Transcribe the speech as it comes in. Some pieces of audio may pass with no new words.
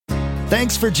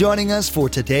Thanks for joining us for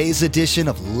today's edition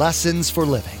of Lessons for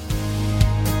Living.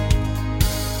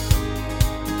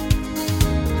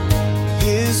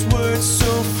 His word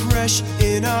so fresh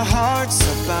in our hearts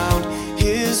abound.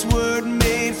 His word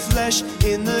made flesh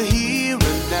in the here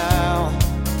and now.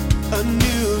 A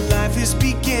new life is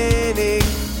beginning.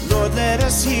 Lord, let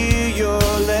us hear your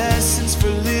lessons for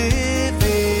living.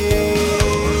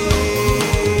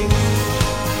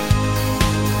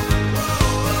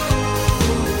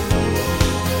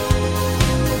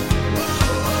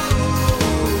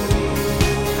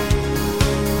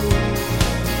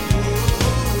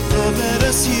 Lord, let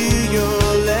us hear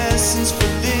your lessons for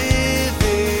living.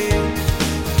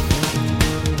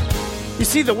 You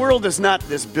see, the world is not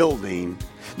this building.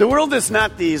 The world is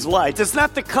not these lights. It's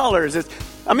not the colors.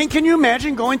 Can you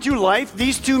imagine going through life?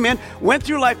 These two men went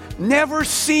through life, never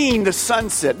seen the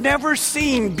sunset, never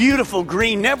seen beautiful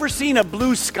green, never seen a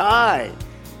blue sky.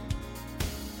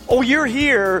 Oh, you're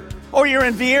here, or you're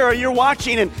in Vieira, you're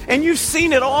watching, and you've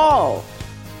seen it all.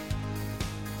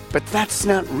 But that's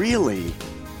not really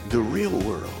the real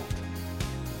world.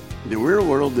 The real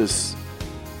world is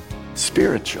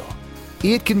spiritual.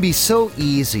 It can be so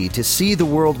easy to see the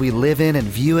world we live in and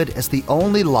view it as the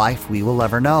only life we will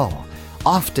ever know.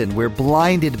 Often we're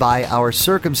blinded by our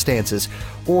circumstances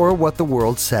or what the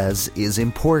world says is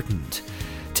important.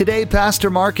 Today, Pastor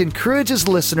Mark encourages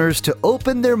listeners to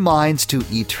open their minds to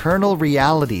eternal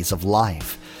realities of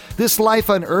life. This life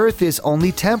on earth is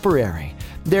only temporary.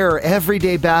 There are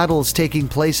everyday battles taking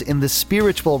place in the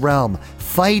spiritual realm,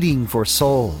 fighting for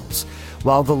souls.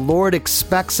 While the Lord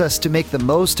expects us to make the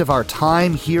most of our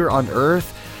time here on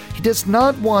earth, He does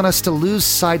not want us to lose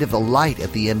sight of the light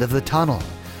at the end of the tunnel.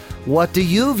 What do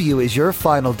you view as your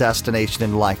final destination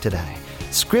in life today?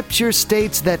 Scripture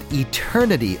states that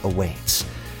eternity awaits.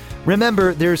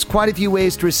 Remember, there's quite a few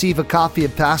ways to receive a copy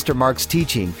of Pastor Mark's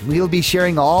teaching. We'll be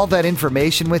sharing all that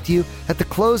information with you at the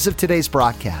close of today's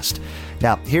broadcast.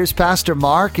 Now, here's Pastor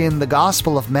Mark in the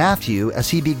Gospel of Matthew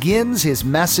as he begins his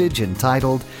message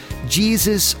entitled,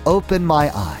 Jesus, Open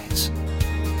My Eyes.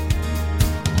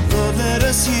 Lord, let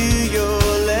us hear your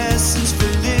lessons for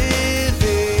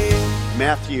living.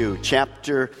 Matthew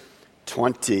chapter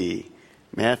 20.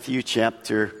 Matthew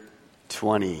chapter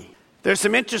 20. There's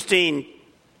some interesting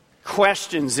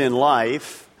questions in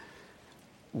life.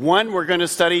 One we're going to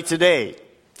study today.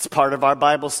 It's part of our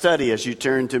Bible study as you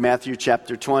turn to Matthew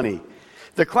chapter 20.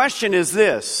 The question is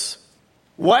this: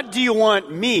 what do you want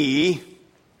me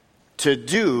to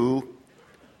do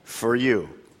for you?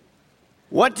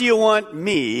 What do you want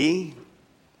me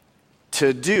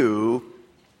to do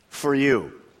for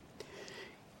you?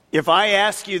 If I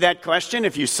ask you that question,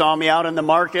 if you saw me out in the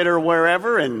market or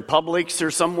wherever, in Publix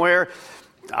or somewhere,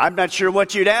 I'm not sure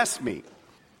what you'd ask me.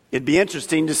 It'd be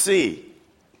interesting to see.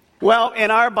 Well, in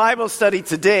our Bible study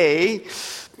today,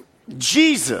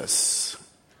 Jesus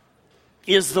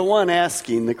is the one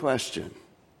asking the question.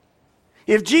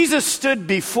 If Jesus stood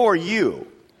before you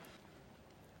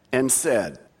and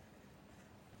said,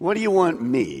 what do you want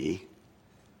me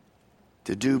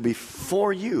to do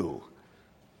before you?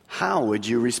 How would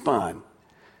you respond?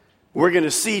 We're going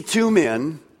to see two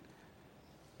men,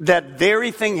 that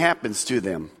very thing happens to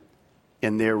them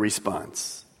in their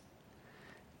response.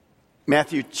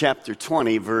 Matthew chapter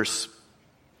 20, verse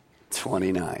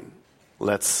 29.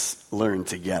 Let's learn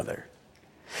together.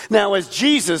 Now, as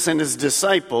Jesus and his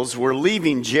disciples were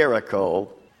leaving Jericho,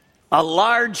 a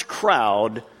large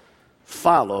crowd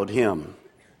followed him.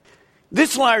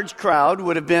 This large crowd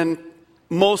would have been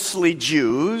mostly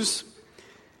Jews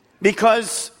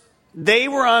because they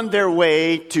were on their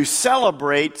way to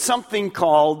celebrate something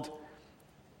called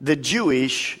the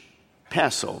Jewish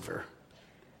Passover.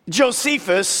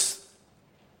 Josephus,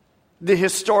 the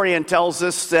historian, tells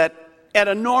us that at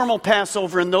a normal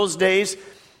Passover in those days,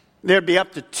 there'd be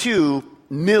up to 2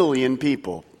 million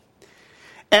people.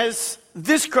 As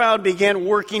this crowd began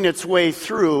working its way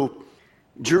through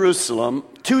Jerusalem,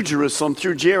 through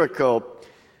Jericho,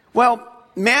 well,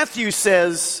 Matthew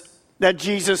says that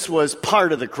Jesus was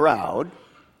part of the crowd.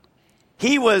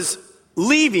 He was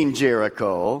leaving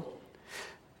Jericho.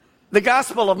 The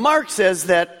Gospel of Mark says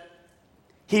that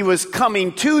he was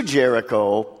coming to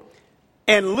Jericho,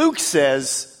 and Luke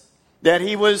says that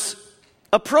he was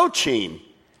approaching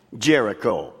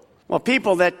Jericho. Well,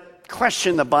 people that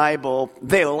question the Bible,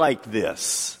 they like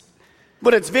this.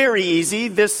 But it's very easy.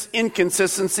 This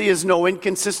inconsistency is no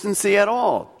inconsistency at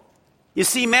all. You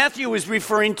see, Matthew is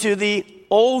referring to the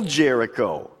old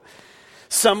Jericho,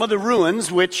 some of the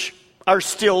ruins which are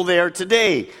still there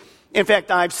today. In fact,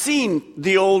 I've seen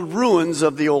the old ruins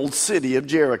of the old city of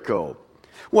Jericho.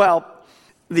 Well,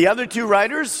 the other two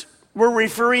writers were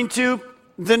referring to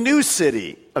the new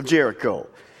city of Jericho,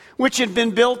 which had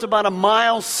been built about a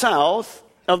mile south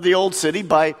of the old city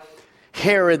by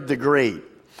Herod the Great.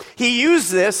 He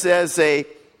used this as a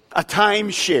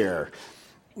timeshare.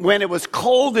 When it was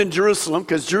cold in Jerusalem,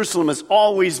 because Jerusalem is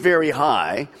always very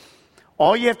high,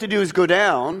 all you have to do is go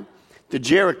down to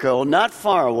Jericho, not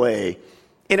far away,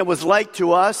 and it was like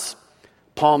to us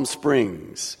Palm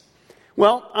Springs.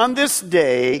 Well, on this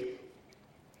day,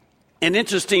 an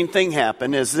interesting thing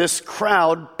happened as this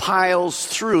crowd piles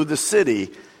through the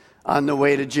city on the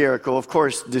way to Jericho. Of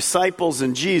course, disciples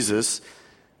and Jesus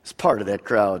is part of that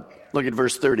crowd. Look at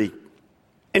verse 30.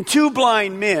 And two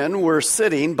blind men were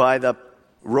sitting by the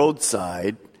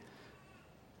roadside.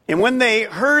 And when they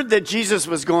heard that Jesus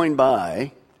was going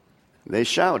by, they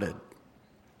shouted,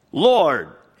 "Lord,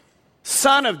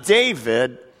 Son of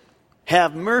David,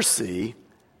 have mercy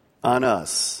on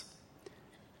us."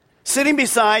 Sitting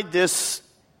beside this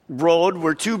road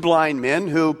were two blind men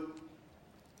who,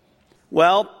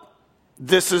 well,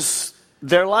 this is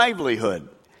their livelihood.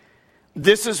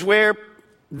 This is where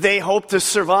they hope to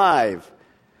survive.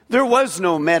 There was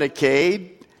no Medicaid.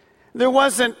 There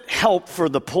wasn't help for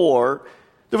the poor.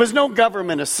 There was no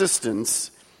government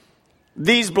assistance.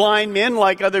 These blind men,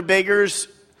 like other beggars,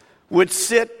 would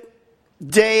sit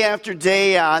day after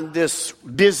day on this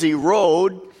busy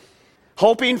road,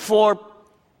 hoping for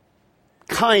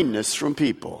kindness from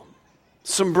people.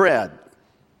 Some bread,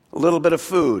 a little bit of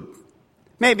food,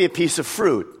 maybe a piece of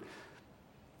fruit,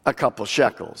 a couple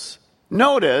shekels.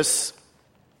 Notice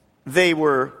they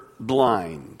were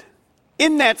blind.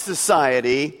 In that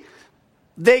society,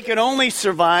 they could only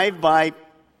survive by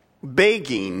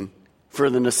begging for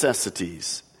the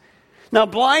necessities. Now,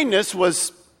 blindness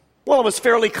was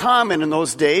fairly common in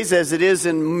those days, as it is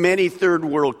in many third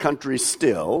world countries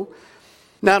still.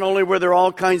 Not only were there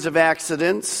all kinds of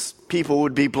accidents, people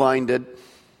would be blinded,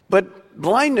 but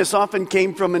blindness often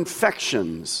came from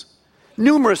infections,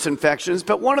 numerous infections,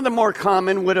 but one of the more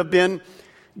common would have been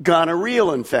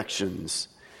gonorrheal infections,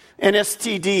 an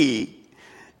STD.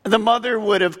 The mother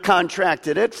would have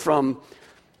contracted it from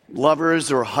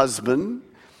lovers or husband,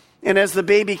 and as the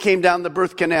baby came down the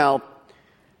birth canal,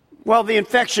 well, the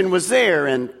infection was there,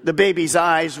 and the baby's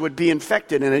eyes would be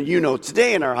infected. And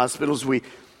today in our hospitals, we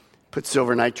put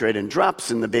silver nitrate and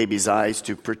drops in the baby's eyes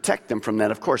to protect them from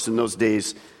that. Of course, in those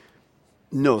days,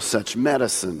 no such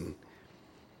medicine.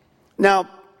 Now,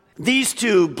 these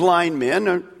two blind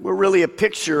men were really a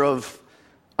picture of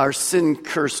our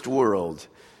sin-cursed world.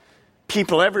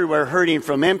 People everywhere hurting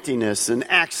from emptiness and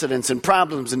accidents and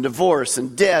problems and divorce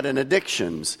and debt and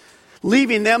addictions,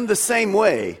 leaving them the same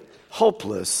way,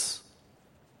 hopeless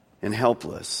and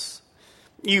helpless.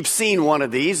 You've seen one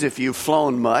of these if you've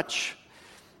flown much.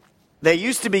 They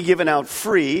used to be given out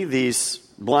free, these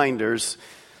blinders,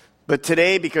 but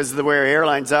today, because of the way our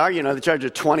airlines are, they charge you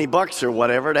 $20 or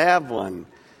whatever to have one.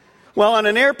 Well, on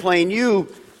an airplane,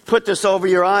 you put this over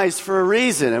your eyes for a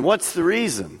reason. And what's the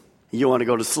reason? You want to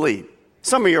go to sleep.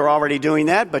 Some of you are already doing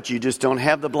that, but you just don't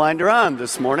have the blinder on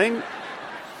this morning.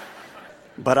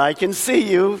 But I can see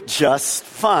you just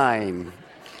fine.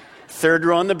 Third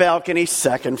row on the balcony,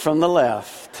 second from the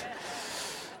left.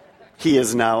 He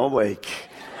is now awake.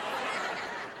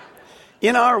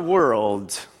 In our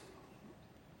world,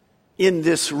 in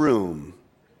this room,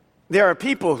 there are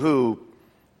people who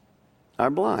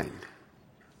are blind.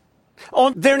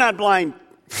 Oh, they're not blind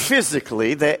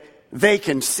physically. They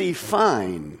can see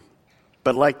fine.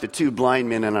 But like the two blind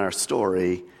men in our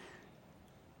story,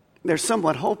 they're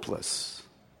somewhat hopeless.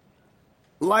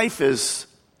 Life has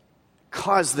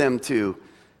caused them to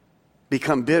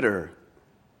become bitter,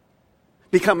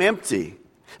 become empty.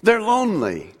 They're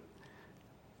lonely.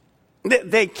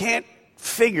 They can't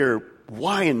figure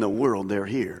why in the world they're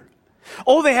here.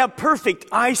 Oh, they have perfect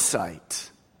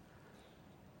eyesight.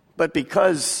 But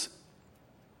because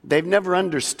they've never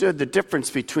understood the difference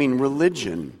between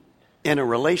religion and a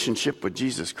relationship with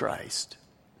Jesus Christ.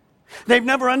 They've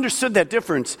never understood that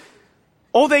difference.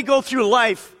 Oh, they go through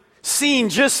life seeing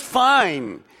just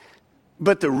fine.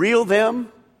 But the real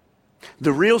them,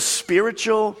 the real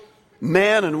spiritual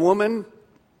man and woman,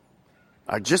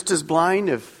 are just as blind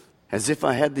as if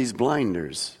I had these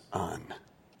blinders on.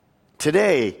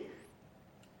 Today,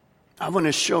 I want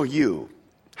to show you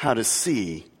how to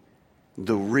see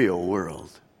the real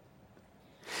world.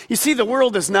 You see, the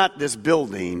world is not this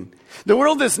building. The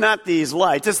world is not these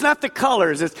lights. It's not the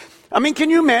colors. Can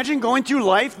you imagine going through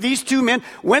life? These two men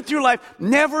went through life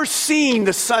never seeing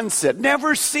the sunset,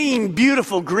 never seeing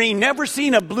beautiful green, never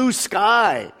seeing a blue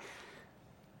sky.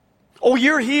 Oh,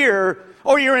 you're here,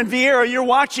 or you're in Vieira, you're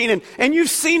watching, and you've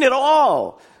seen it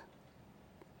all.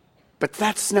 But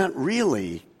that's not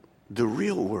really the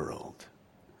real world.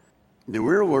 The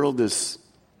real world is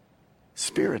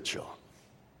spiritual.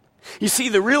 You see,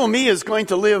 the real me is going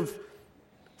to live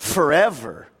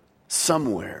forever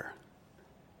somewhere.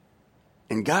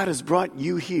 And God has brought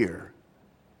you here,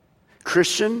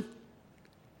 Christian,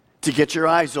 to get your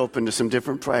eyes open to some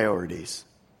different priorities.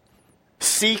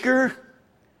 Seeker,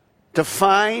 to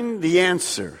find the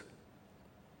answer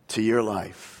to your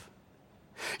life.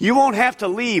 You won't have to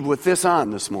leave with this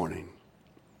on this morning.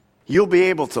 You'll be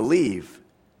able to leave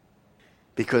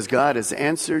because God has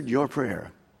answered your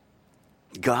prayer.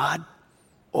 God,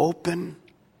 open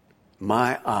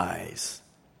my eyes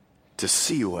to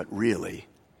see what really,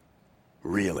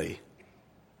 really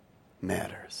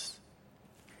matters.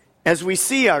 As we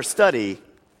see our study,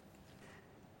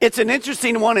 it's an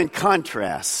interesting one in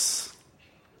contrasts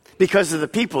because of the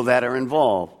people that are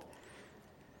involved.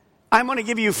 I'm going to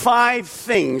give you 5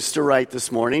 things to write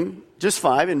this morning. Just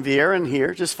 5. In Viera and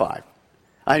here, just 5.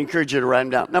 I encourage you to write them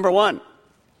down. Number 1,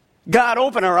 God,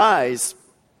 open our eyes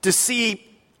to see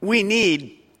we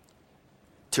need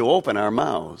to open our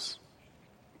mouths.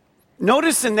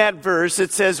 Notice in that verse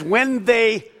it says, when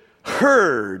they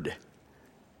heard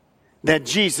that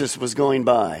Jesus was going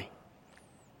by.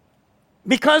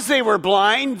 Because they were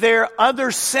blind, their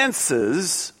other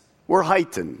senses were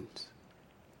heightened.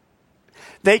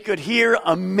 They could hear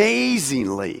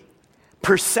amazingly.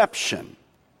 Perception.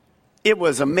 It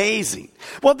was amazing.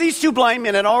 Well, these 2 blind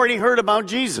men had already heard about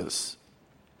Jesus.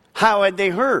 How had they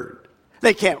heard?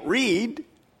 They can't read.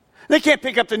 They can't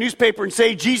pick up the newspaper and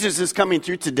say, Jesus is coming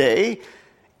through today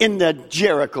in the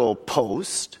Jericho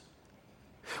Post.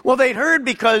 Well, they'd heard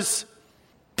because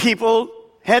people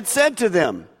had said to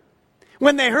them.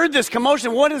 When they heard this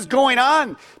commotion, what is going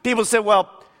on? People said, well,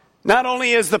 not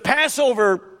only is the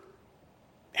Passover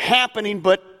happening,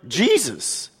 but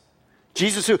Jesus.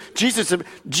 Jesus who?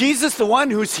 Jesus, the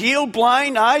one who's healed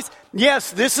blind eyes?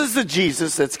 Yes, this is the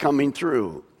Jesus that's coming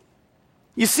through.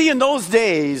 You see, in those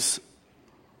days,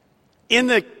 in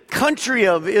the country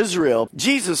of Israel,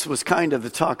 Jesus was kind of the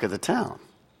talk of the town.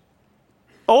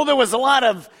 Oh, there was a lot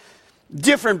of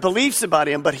different beliefs about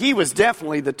him, but he was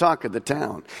definitely the talk of the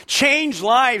town. Changed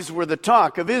lives were the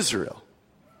talk of Israel.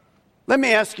 Let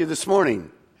me ask you this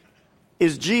morning,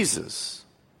 is Jesus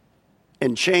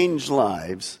and changed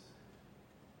lives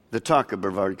the talk of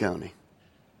Brevard County?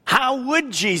 How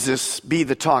would Jesus be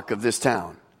the talk of this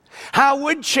town? How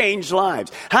would change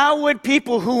lives? How would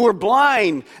people who were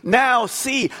blind now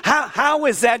see? How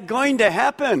is that going to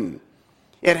happen?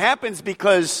 It happens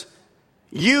because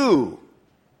you,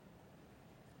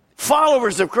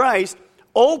 followers of Christ,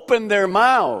 open their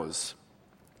mouths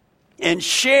and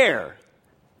share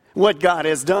what God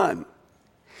has done.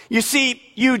 You see,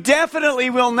 you definitely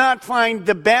will not find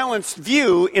the balanced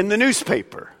view in the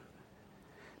newspaper.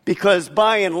 Because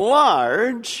by and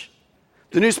large,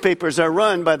 the newspapers are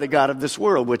run by the god of this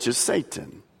world, which is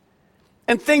Satan.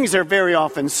 And things are very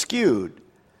often skewed.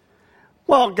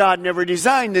 Well, God never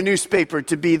designed the newspaper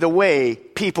to be the way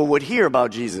people would hear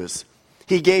about Jesus.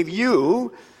 He gave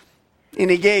you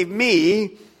and he gave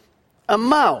me a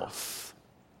mouth.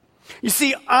 You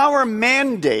see, our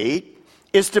mandate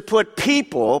is to put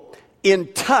people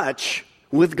in touch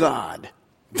with God.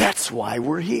 That's why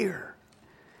we're here.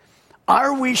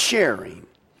 Are we sharing?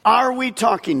 Are we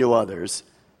talking to others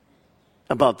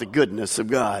about the goodness of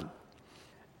God?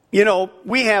 You know,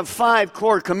 we have 5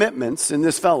 core commitments in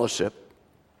this fellowship.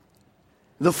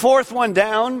 The 4th one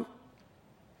down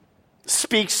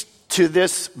speaks to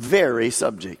this very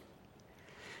subject.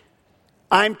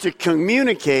 I'm to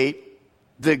communicate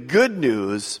the good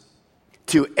news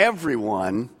to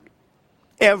everyone,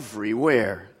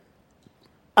 everywhere.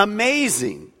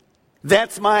 Amazing.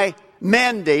 That's my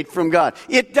mandate from God.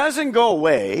 It doesn't go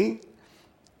away.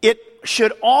 It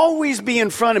should always be in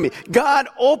front of me. God,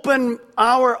 open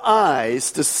our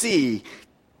eyes to see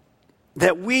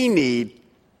that we need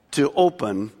to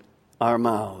open our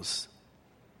mouths.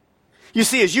 You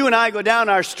see, as you and I go down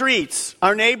our streets,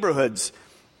 our neighborhoods,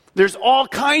 there's all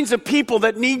kinds of people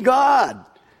that need God.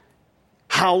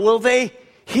 How will they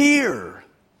hear?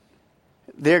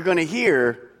 They're going to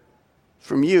hear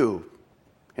from you,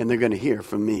 and they're going to hear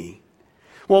from me.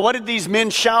 Well, what did these men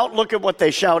shout? Look at what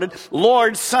they shouted.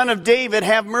 Lord, Son of David,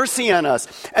 have mercy on us.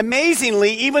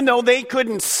 Amazingly, even though they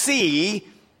couldn't see,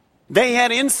 they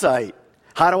had insight.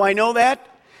 How do I know that?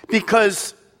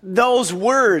 Because those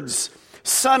words,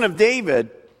 Son of David,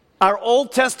 are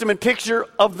Old Testament picture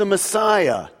of the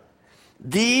Messiah.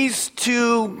 These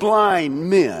 2 blind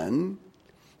men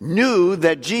knew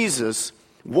that Jesus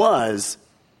was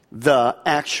the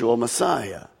actual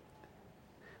Messiah.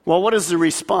 Well, what is the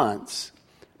response?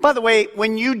 By the way,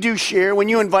 when you do share, when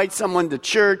you invite someone to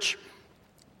church,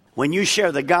 when you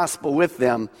share the gospel with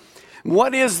them,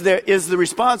 what is the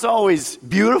response always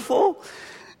beautiful?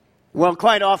 Well,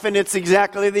 quite often it's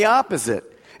exactly the opposite.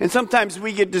 And sometimes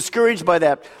we get discouraged by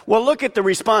that. Well, look at the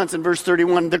response in verse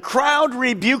 31. The crowd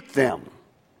rebuked them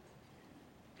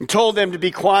and told them to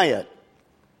be quiet.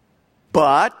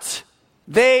 But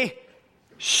they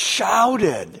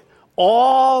shouted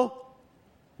all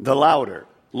the louder,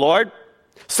 Lord,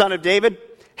 Son of David,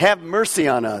 have mercy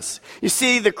on us. You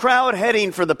see, the crowd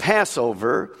heading for the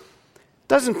Passover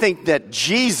doesn't think that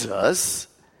Jesus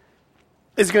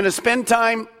is going to spend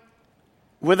time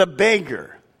with a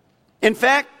beggar. In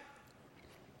fact,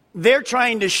 they're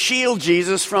trying to shield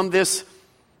Jesus from this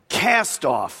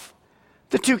cast-off,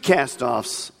 the two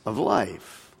cast-offs of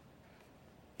life.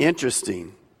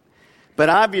 Interesting. But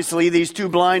obviously, these two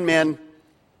blind men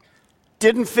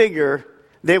didn't figure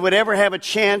they would ever have a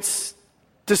chance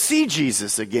to see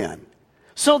Jesus again.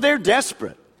 So they're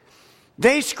desperate.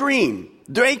 They scream.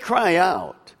 They cry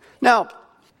out. Now,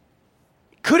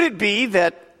 could it be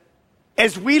that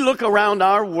as we look around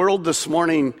our world this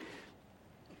morning,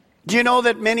 do you know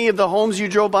that many of the homes you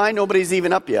drove by, nobody's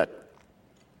even up yet?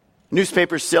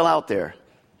 Newspapers still out there.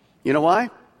 You know why?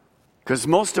 Because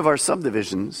most of our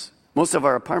subdivisions, most of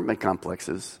our apartment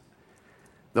complexes,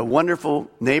 the wonderful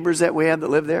neighbors that we have that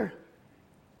live there,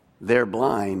 they're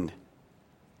blind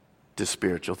to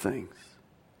spiritual things.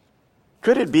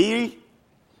 Could it be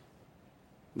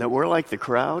that we're like the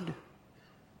crowd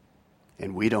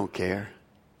and we don't care?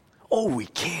 Oh, we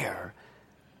care,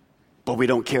 but we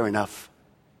don't care enough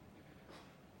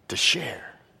to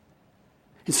share.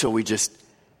 And so we just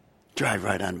drive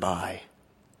right on by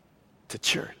to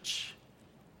church.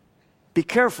 Be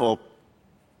careful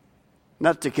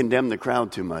not to condemn the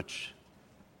crowd too much,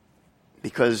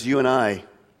 because you and I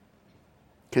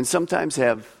can sometimes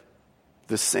have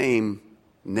the same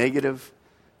negative,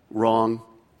 wrong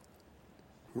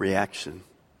reaction.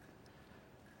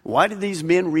 Why did these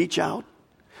men reach out?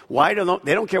 They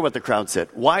don't care what the crowd said.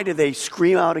 Why do they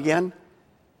scream out again?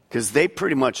 Because they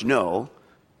pretty much know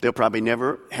they'll probably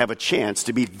never have a chance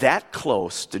to be that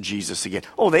close to Jesus again.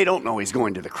 Oh, they don't know he's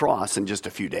going to the cross in just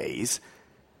a few days.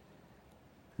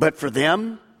 But for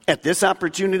them, at this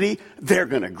opportunity, they're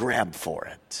going to grab for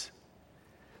it.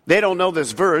 They don't know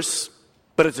this verse,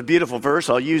 but it's a beautiful verse.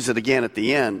 I'll use it again at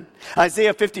the end.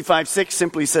 Isaiah 55:6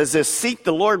 simply says this: seek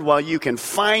the Lord while you can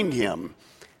find him.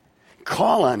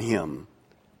 Call on him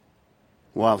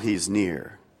while he's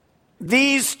near.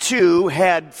 These two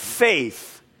had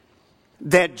faith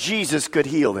that Jesus could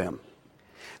heal them.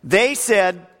 They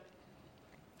said,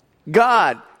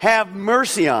 God, have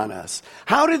mercy on us.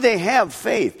 How did they have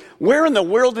faith? Where in the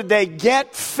world did they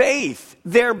get faith?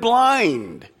 They're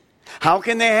blind. How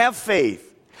can they have faith?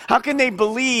 How can they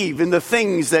believe in the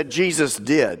things that Jesus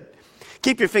did?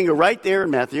 Keep your finger right there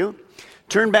in Matthew.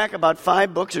 Turn back about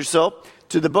 5 books or so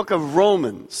to the book of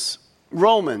Romans.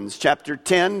 Romans chapter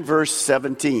 10, verse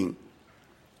 17.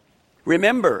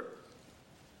 Remember,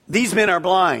 these men are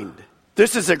blind.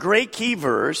 This is a great key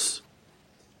verse.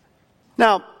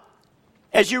 Now,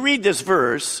 as you read this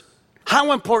verse,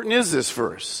 how important is this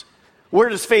verse? Where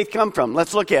does faith come from?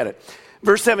 Let's look at it.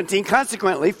 Verse 17,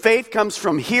 consequently, faith comes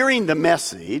from hearing the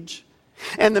message,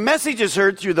 and the message is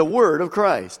heard through the word of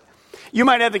Christ. You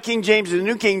might have the King James and the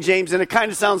New King James, and it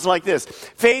kind of sounds like this.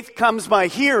 Faith comes by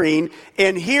hearing,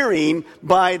 and hearing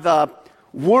by the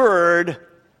word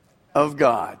of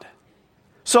God.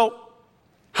 So,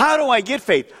 how do I get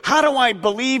faith? How do I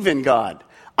believe in God?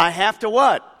 I have to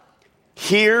what?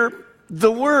 Hear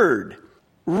the word.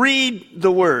 Read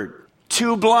the word.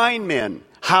 2 blind men.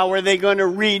 How are they going to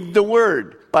read the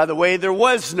word? By the way, there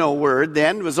was no word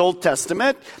then. It was Old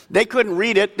Testament. They couldn't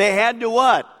read it. They had to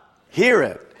what? Hear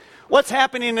it. What's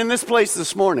happening in this place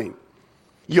this morning?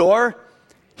 You're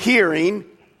hearing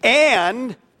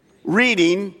and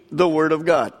reading the word of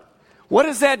God. What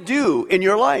does that do in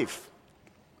your life?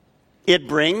 It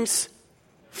brings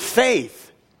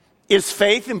faith. Is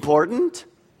faith important?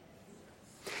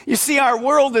 You see, our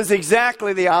world is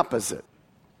exactly the opposite.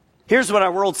 Here's what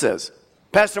our world says.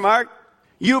 Pastor Mark,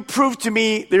 you prove to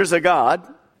me there's a God,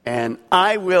 and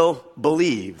I will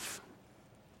believe.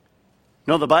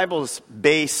 No, the Bible is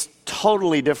based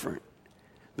totally different.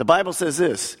 The Bible says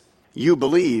this: you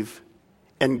believe,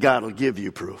 and God will give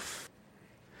you proof.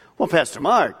 Well, Pastor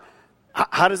Mark,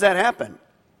 how does that happen?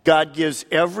 God gives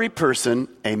every person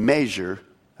a measure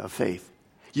of faith.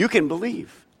 You can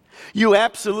believe. You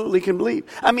absolutely can believe.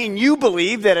 I mean, you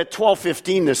believe that at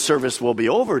 12:15 this service will be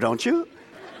over, don't you?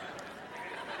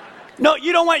 No,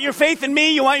 you don't want your faith in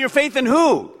me. You want your faith in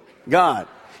who? God.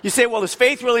 You say, well, is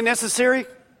faith really necessary?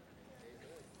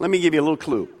 Let me give you a little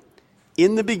clue.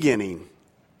 In the beginning,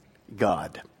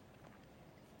 God.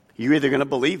 You're either going to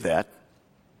believe that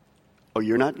or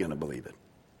you're not going to believe it.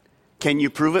 Can you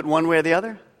prove it one way or the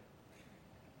other?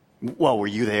 Well, were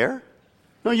you there?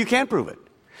 No, you can't prove it.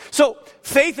 So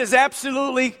faith is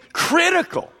absolutely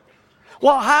critical.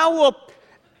 Well,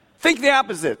 think the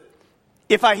opposite.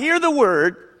 If I hear the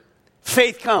word,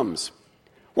 faith comes.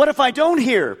 What if I don't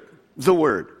hear the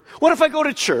word? What if I go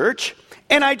to church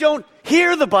and I don't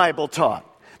hear the Bible taught?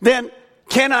 Then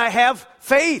can I have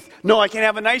faith? No, I can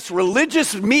have a nice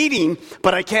religious meeting,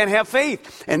 but I can't have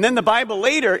faith. And then the Bible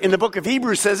later in the book of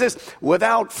Hebrews says this,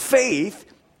 without faith,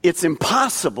 it's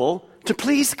impossible to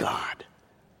please God.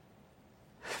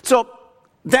 So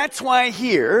that's why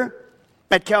here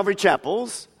at Calvary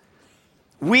Chapels,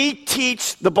 we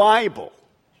teach the Bible.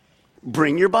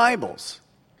 Bring your Bibles.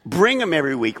 Bring them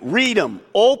every week. Read them.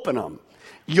 Open them.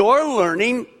 You're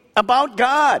learning about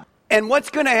God. And what's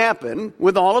going to happen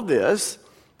with all of this,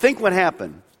 think what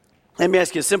happened. Let me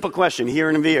ask you a simple question here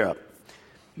in Viera.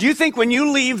 Do you think when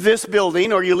you leave this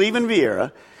building or you leave in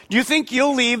Viera, do you think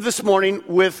you'll leave this morning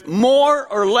with more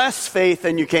or less faith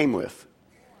than you came with?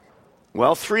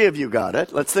 Well, 3 of you got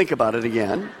it. Let's think about it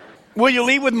again. Will you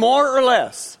leave with more or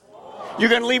less? You're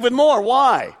going to leave with more.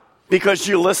 Why? Because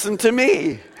you listened to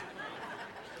me.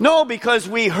 No, because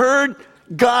we heard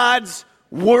God's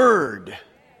word.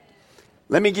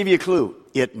 Let me give you a clue.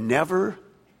 It never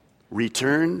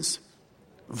returns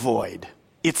void.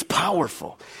 It's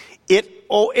powerful.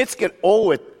 It's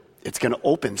going to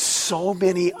open so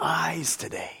many eyes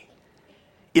today.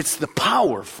 It's the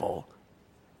powerful,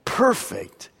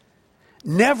 perfect,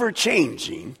 never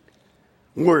changing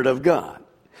Word of God.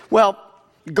 Well,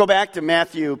 go back to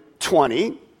Matthew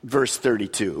 20, verse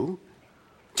 32,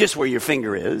 just where your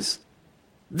finger is.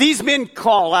 These men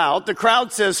call out. The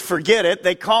crowd says, forget it.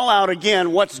 They call out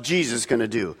again. What's Jesus going to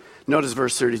do? Notice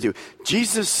verse 32.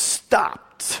 Jesus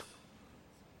stopped.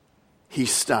 He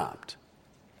stopped.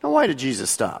 Now, why did Jesus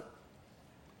stop?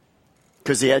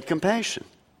 Because he had compassion.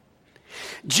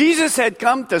 Jesus had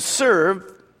come to serve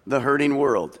the hurting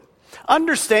world.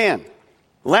 Understand,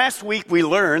 last week we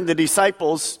learned the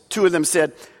disciples, 2 of them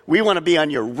said, we want to be on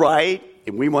your right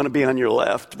and we want to be on your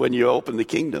left when you open the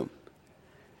kingdom.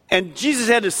 And Jesus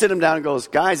had to sit them down and goes,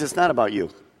 guys, it's not about you.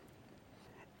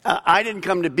 I didn't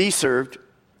come to be served.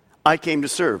 I came to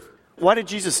serve. Why did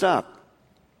Jesus stop?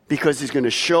 Because he's going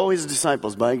to show his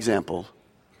disciples by example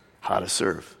how to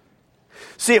serve.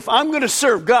 See, if I'm going to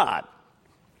serve God,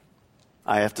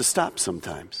 I have to stop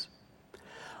sometimes.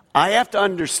 I have to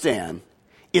understand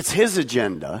it's his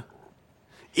agenda.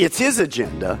 It's his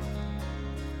agenda.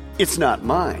 It's not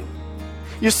mine.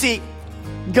 You see,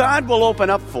 God will open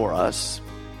up for us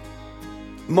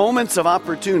moments of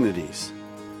opportunities.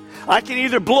 I can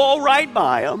either blow right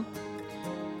by them,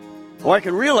 or I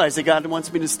can realize that God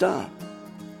wants me to stop.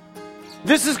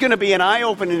 This is going to be an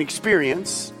eye-opening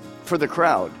experience for the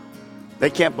crowd. They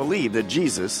can't believe that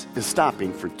Jesus is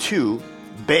stopping for 2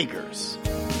 beggars.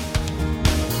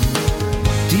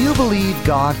 Do you believe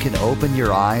God can open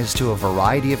your eyes to a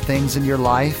variety of things in your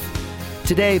life?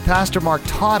 Today, Pastor Mark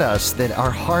taught us that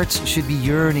our hearts should be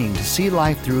yearning to see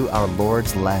life through our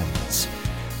Lord's lens.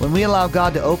 When we allow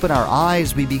God to open our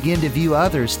eyes, we begin to view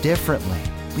others differently.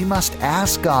 We must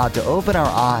ask God to open our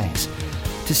eyes,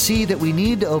 to see that we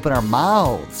need to open our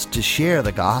mouths to share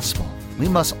the gospel. We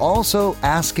must also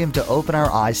ask Him to open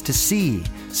our eyes to see,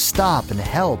 stop, and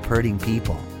help hurting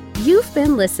people. You've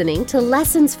been listening to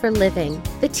Lessons for Living,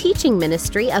 the teaching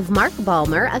ministry of Mark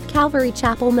Balmer of Calvary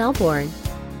Chapel, Melbourne.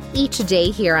 Each day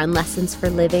here on Lessons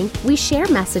for Living, we share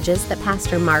messages that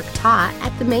Pastor Mark taught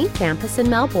at the main campus in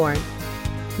Melbourne.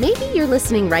 Maybe you're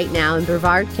listening right now in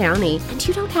Brevard County and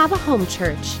you don't have a home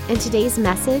church, and today's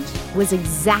message was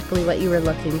exactly what you were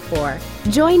looking for.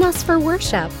 Join us for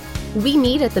worship. We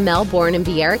meet at the Melbourne and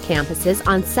Viera campuses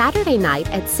on Saturday night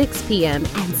at 6 p.m.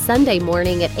 and Sunday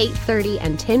morning at 8:30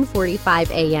 and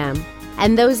 10:45 a.m.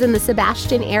 And those in the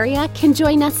Sebastian area can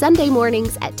join us Sunday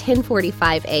mornings at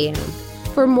 10:45 a.m.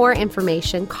 For more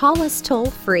information, call us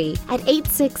toll-free at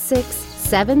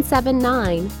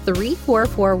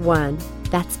 866-779-3441.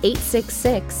 That's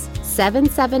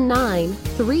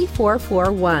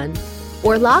 866-779-3441.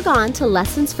 Or log on to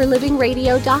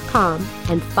lessonsforlivingradio.com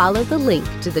and follow the link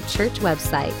to the church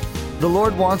website. The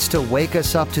Lord wants to wake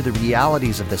us up to the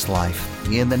realities of this life.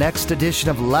 In the next edition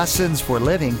of Lessons for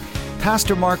Living,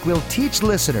 Pastor Mark will teach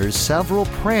listeners several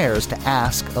prayers to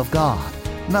ask of God.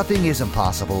 Nothing is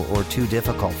impossible or too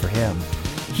difficult for Him.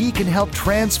 He can help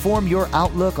transform your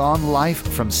outlook on life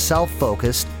from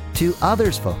self-focused to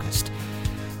others-focused.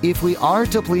 If we are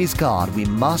to please God, we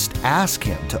must ask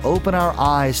Him to open our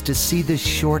eyes to see the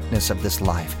shortness of this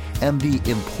life and the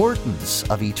importance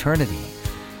of eternity.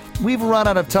 We've run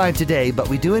out of time today, but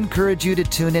we do encourage you to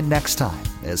tune in next time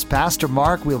as Pastor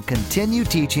Mark will continue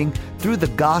teaching through the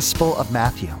Gospel of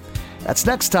Matthew. That's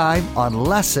next time on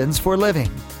Lessons for Living.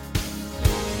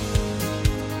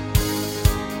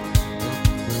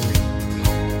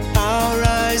 Our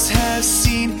eyes have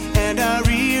seen and our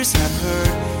ears have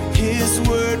heard His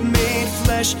word made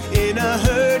flesh in a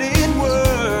hurting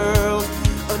world.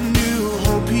 A new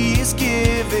hope He is giving.